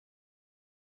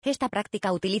Esta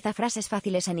práctica utiliza frases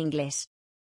fáciles en inglés.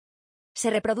 Se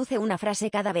reproduce una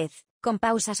frase cada vez, con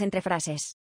pausas entre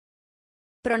frases.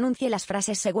 Pronuncie las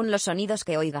frases según los sonidos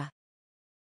que oiga.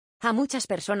 A muchas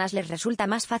personas les resulta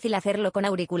más fácil hacerlo con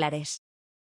auriculares.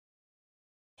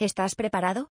 ¿Estás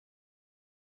preparado?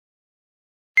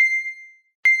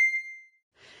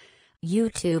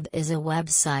 YouTube is a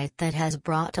website that has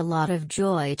brought a lot of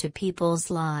joy to people's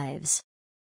lives.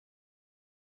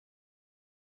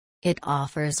 It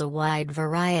offers a wide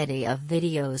variety of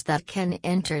videos that can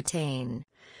entertain,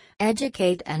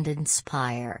 educate and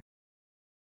inspire.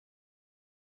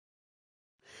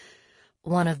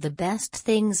 One of the best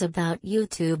things about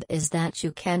YouTube is that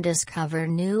you can discover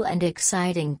new and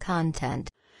exciting content,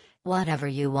 whatever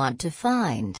you want to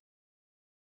find.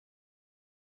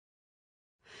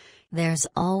 There's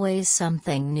always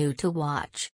something new to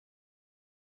watch.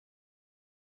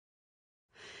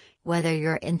 Whether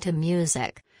you're into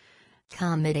music,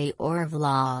 comedy or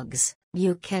vlogs,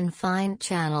 you can find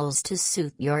channels to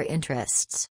suit your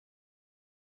interests.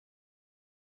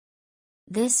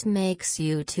 This makes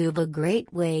YouTube a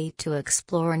great way to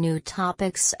explore new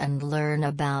topics and learn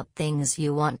about things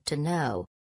you want to know.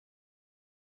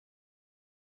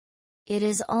 It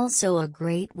is also a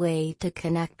great way to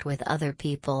connect with other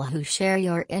people who share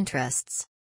your interests.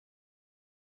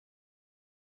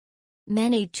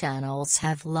 Many channels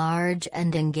have large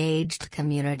and engaged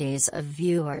communities of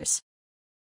viewers.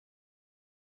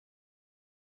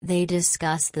 They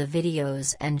discuss the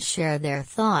videos and share their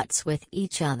thoughts with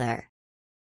each other.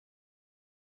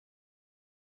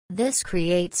 This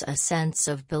creates a sense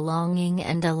of belonging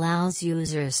and allows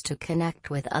users to connect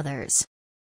with others.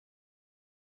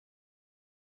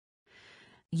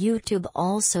 YouTube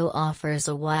also offers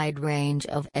a wide range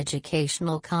of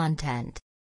educational content.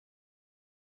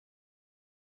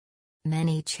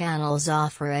 Many channels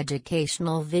offer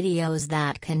educational videos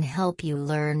that can help you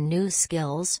learn new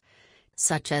skills,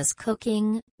 such as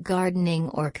cooking, gardening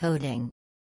or coding.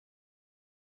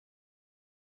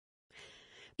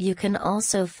 You can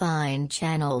also find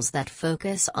channels that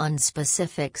focus on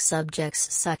specific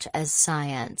subjects such as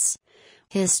science,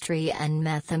 history and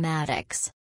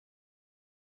mathematics.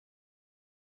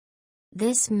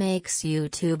 This makes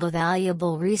YouTube a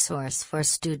valuable resource for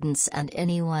students and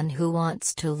anyone who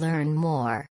wants to learn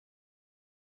more.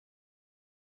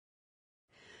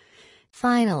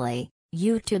 Finally,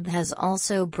 YouTube has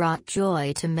also brought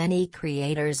joy to many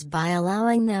creators by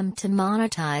allowing them to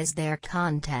monetize their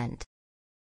content.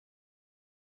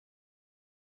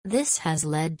 This has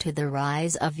led to the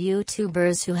rise of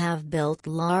YouTubers who have built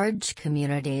large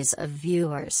communities of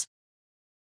viewers.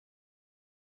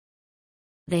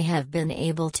 They have been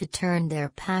able to turn their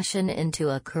passion into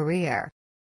a career.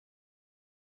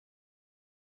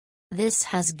 This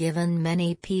has given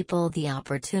many people the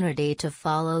opportunity to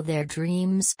follow their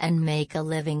dreams and make a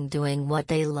living doing what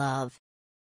they love.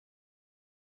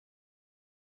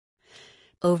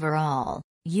 Overall,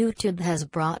 YouTube has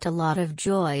brought a lot of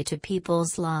joy to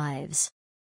people's lives.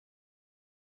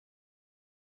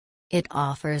 It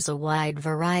offers a wide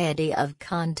variety of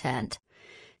content,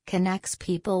 connects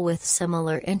people with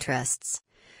similar interests,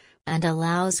 and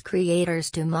allows creators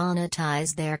to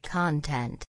monetize their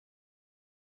content.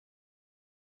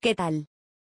 ¿Qué tal?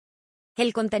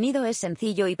 El contenido es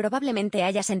sencillo y probablemente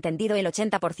hayas entendido el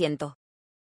 80%.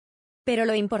 Pero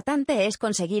lo importante es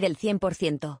conseguir el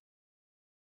 100%.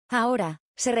 Ahora,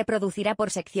 se reproducirá por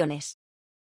secciones.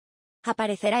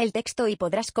 Aparecerá el texto y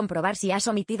podrás comprobar si has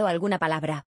omitido alguna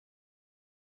palabra.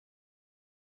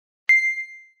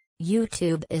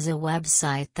 YouTube is a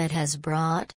website that has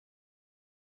brought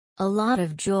a lot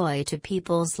of joy to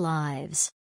people's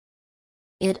lives.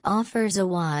 It offers a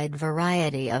wide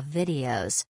variety of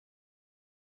videos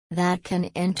that can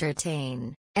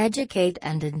entertain, educate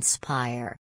and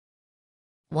inspire.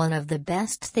 One of the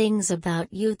best things about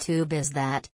YouTube is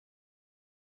that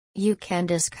you can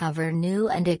discover new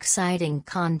and exciting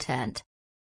content,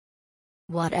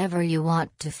 whatever you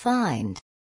want to find.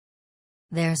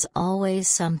 There's always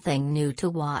something new to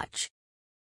watch.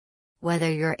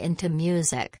 Whether you're into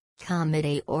music,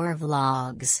 comedy or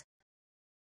vlogs,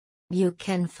 you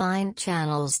can find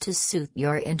channels to suit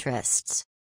your interests.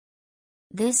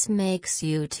 This makes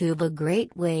YouTube a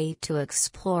great way to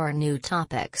explore new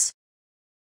topics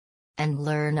and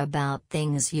learn about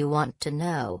things you want to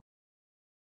know.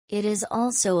 It is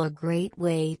also a great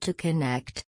way to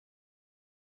connect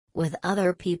with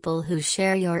other people who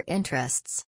share your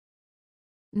interests.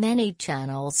 Many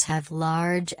channels have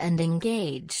large and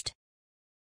engaged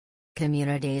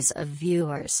communities of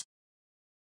viewers.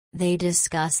 They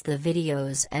discuss the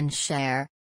videos and share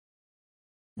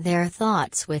their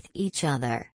thoughts with each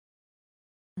other.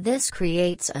 This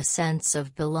creates a sense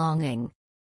of belonging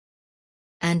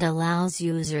and allows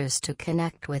users to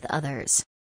connect with others.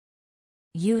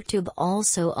 YouTube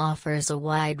also offers a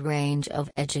wide range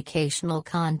of educational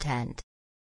content.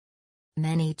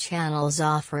 Many channels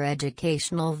offer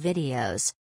educational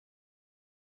videos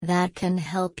that can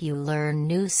help you learn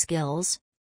new skills,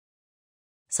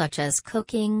 such as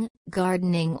cooking,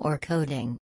 gardening, or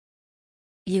coding.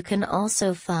 You can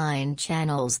also find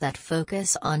channels that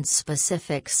focus on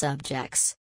specific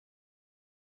subjects,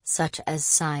 such as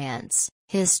science,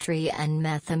 history, and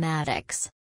mathematics.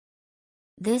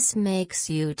 This makes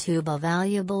YouTube a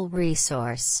valuable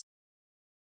resource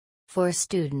for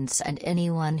students and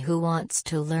anyone who wants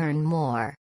to learn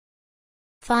more.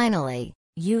 Finally,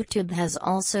 YouTube has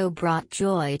also brought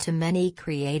joy to many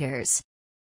creators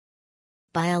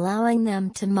by allowing them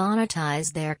to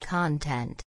monetize their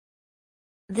content.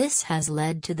 This has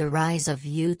led to the rise of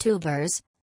YouTubers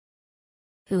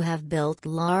who have built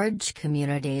large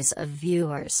communities of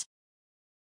viewers.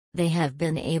 They have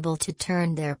been able to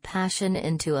turn their passion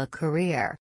into a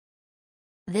career.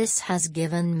 This has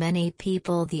given many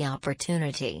people the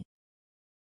opportunity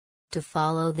to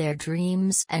follow their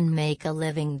dreams and make a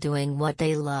living doing what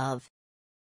they love.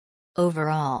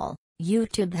 Overall,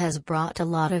 YouTube has brought a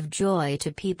lot of joy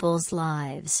to people's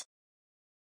lives.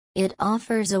 It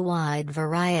offers a wide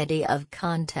variety of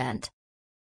content,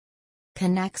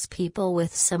 connects people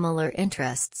with similar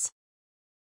interests,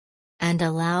 and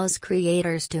allows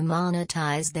creators to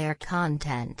monetize their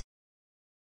content.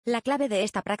 La clave de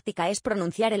esta práctica es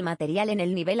pronunciar el material en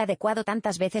el nivel adecuado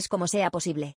tantas veces como sea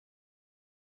posible.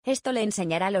 Esto le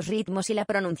enseñará los ritmos y la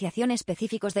pronunciación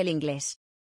específicos del inglés.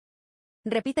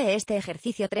 Repite este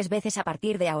ejercicio 3 veces a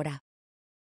partir de ahora.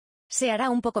 Se hará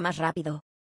un poco más rápido.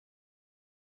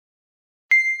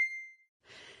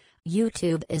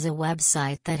 YouTube is a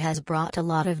website that has brought a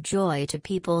lot of joy to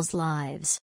people's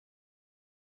lives.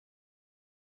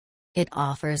 It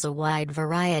offers a wide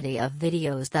variety of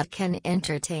videos that can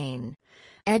entertain,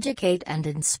 educate, and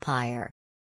inspire.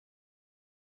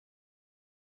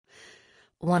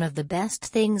 One of the best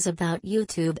things about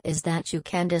YouTube is that you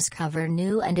can discover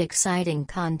new and exciting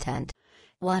content,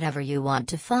 whatever you want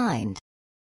to find.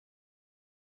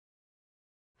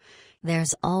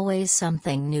 There's always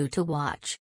something new to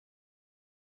watch.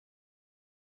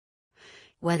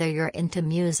 Whether you're into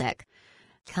music,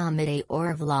 comedy,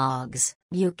 or vlogs,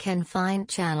 you can find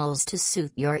channels to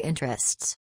suit your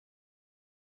interests.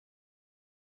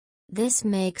 This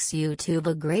makes YouTube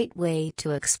a great way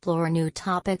to explore new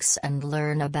topics and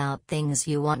learn about things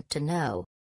you want to know.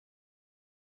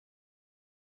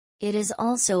 It is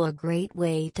also a great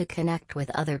way to connect with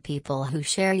other people who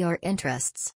share your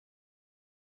interests.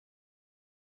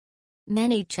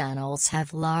 Many channels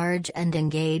have large and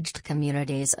engaged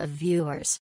communities of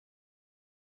viewers.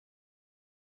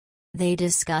 They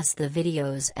discuss the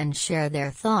videos and share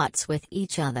their thoughts with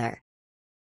each other.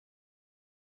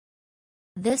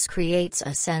 This creates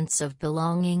a sense of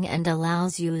belonging and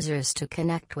allows users to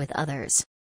connect with others.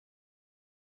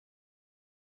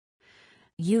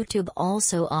 YouTube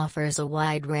also offers a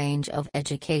wide range of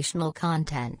educational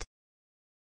content.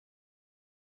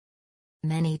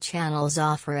 Many channels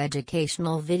offer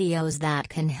educational videos that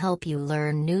can help you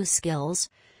learn new skills,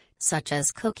 such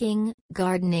as cooking,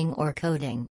 gardening, or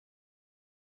coding.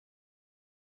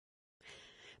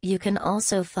 You can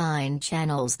also find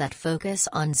channels that focus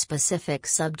on specific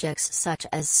subjects such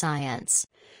as science,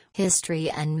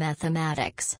 history, and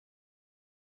mathematics.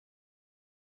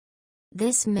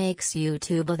 This makes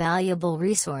YouTube a valuable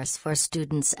resource for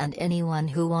students and anyone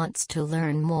who wants to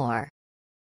learn more.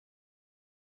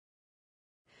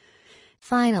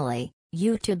 Finally,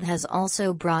 YouTube has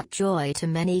also brought joy to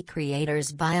many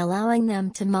creators by allowing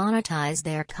them to monetize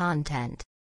their content.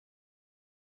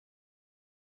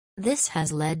 This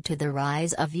has led to the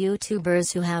rise of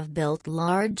YouTubers who have built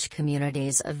large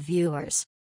communities of viewers.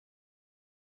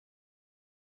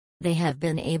 They have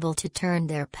been able to turn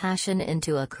their passion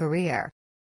into a career.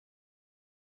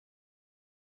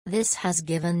 This has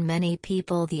given many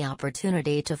people the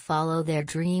opportunity to follow their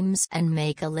dreams and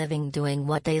make a living doing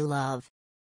what they love.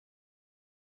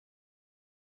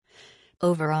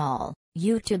 Overall,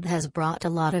 YouTube has brought a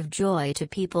lot of joy to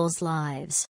people's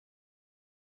lives.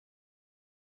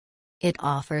 It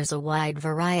offers a wide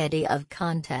variety of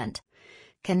content,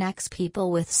 connects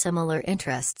people with similar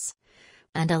interests,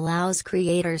 and allows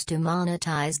creators to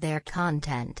monetize their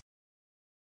content.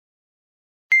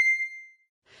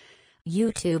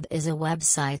 YouTube is a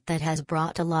website that has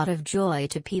brought a lot of joy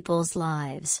to people's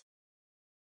lives.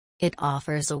 It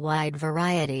offers a wide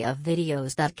variety of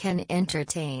videos that can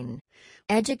entertain,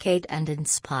 educate, and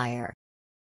inspire.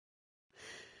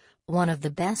 One of the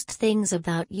best things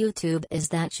about YouTube is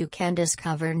that you can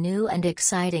discover new and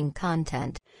exciting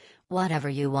content, whatever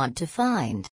you want to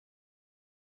find.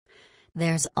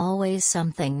 There's always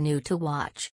something new to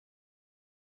watch.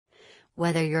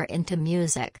 Whether you're into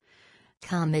music,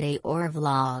 comedy or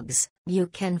vlogs, you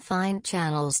can find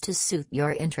channels to suit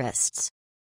your interests.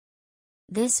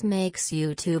 This makes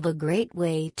YouTube a great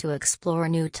way to explore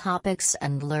new topics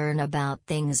and learn about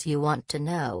things you want to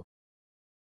know.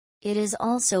 It is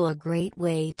also a great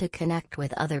way to connect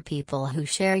with other people who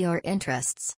share your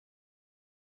interests.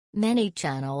 Many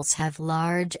channels have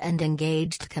large and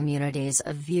engaged communities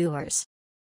of viewers.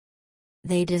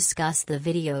 They discuss the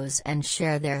videos and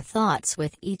share their thoughts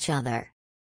with each other.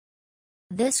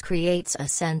 This creates a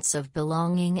sense of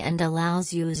belonging and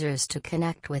allows users to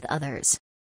connect with others.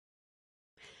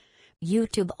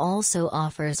 YouTube also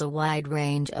offers a wide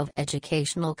range of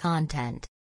educational content.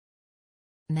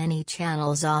 Many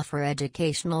channels offer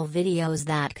educational videos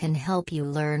that can help you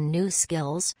learn new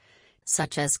skills,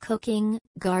 such as cooking,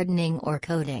 gardening or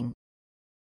coding.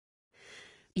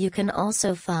 You can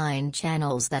also find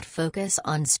channels that focus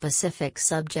on specific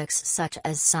subjects such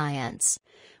as science,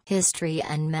 history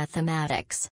and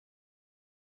mathematics.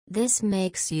 This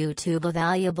makes YouTube a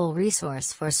valuable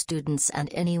resource for students and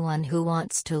anyone who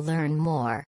wants to learn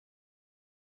more.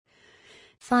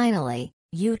 Finally,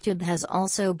 YouTube has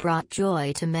also brought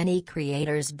joy to many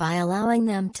creators by allowing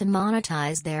them to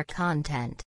monetize their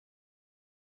content.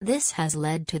 This has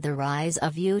led to the rise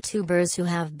of YouTubers who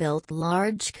have built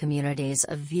large communities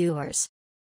of viewers.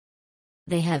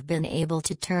 They have been able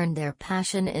to turn their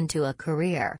passion into a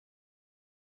career.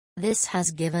 This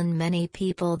has given many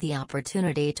people the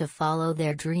opportunity to follow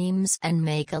their dreams and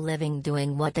make a living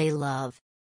doing what they love.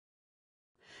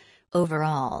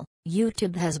 Overall,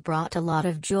 YouTube has brought a lot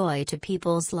of joy to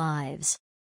people's lives.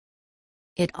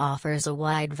 It offers a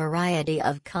wide variety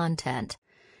of content,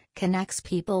 connects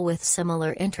people with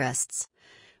similar interests,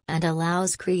 and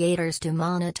allows creators to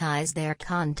monetize their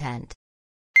content.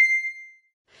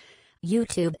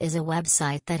 YouTube is a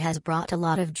website that has brought a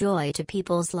lot of joy to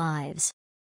people's lives.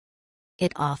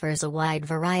 It offers a wide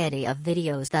variety of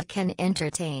videos that can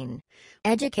entertain,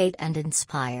 educate and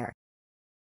inspire.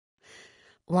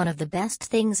 One of the best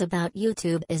things about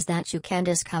YouTube is that you can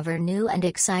discover new and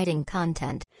exciting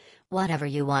content, whatever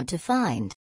you want to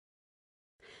find.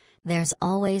 There's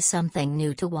always something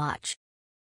new to watch.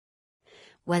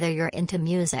 Whether you're into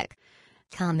music,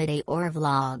 comedy or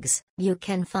vlogs, you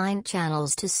can find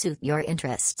channels to suit your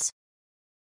interests.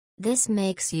 This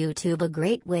makes YouTube a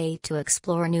great way to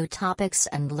explore new topics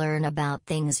and learn about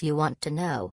things you want to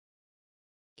know.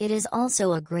 It is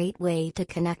also a great way to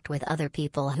connect with other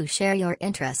people who share your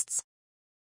interests.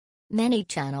 Many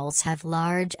channels have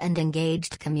large and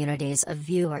engaged communities of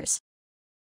viewers.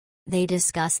 They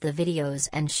discuss the videos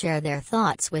and share their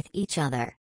thoughts with each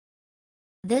other.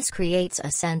 This creates a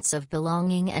sense of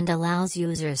belonging and allows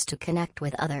users to connect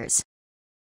with others.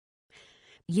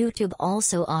 YouTube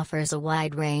also offers a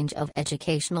wide range of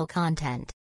educational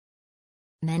content.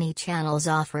 Many channels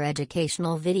offer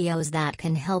educational videos that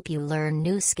can help you learn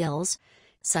new skills,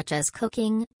 such as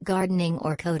cooking, gardening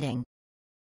or coding.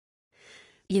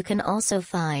 You can also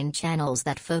find channels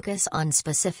that focus on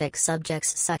specific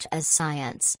subjects such as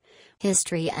science,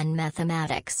 history and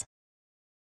mathematics.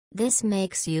 This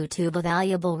makes YouTube a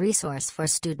valuable resource for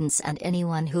students and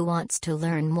anyone who wants to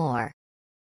learn more.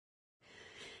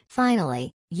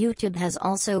 Finally, YouTube has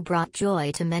also brought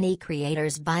joy to many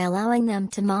creators by allowing them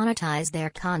to monetize their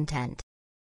content.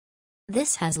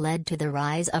 This has led to the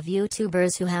rise of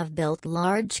YouTubers who have built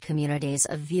large communities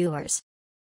of viewers.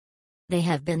 They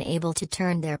have been able to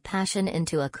turn their passion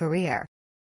into a career.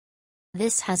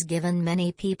 This has given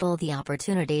many people the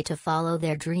opportunity to follow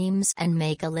their dreams and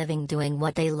make a living doing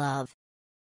what they love.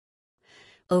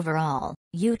 Overall,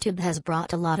 YouTube has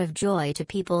brought a lot of joy to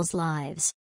people's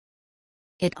lives.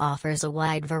 It offers a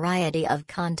wide variety of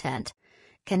content,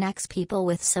 connects people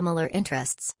with similar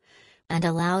interests, and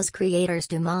allows creators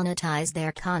to monetize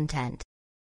their content.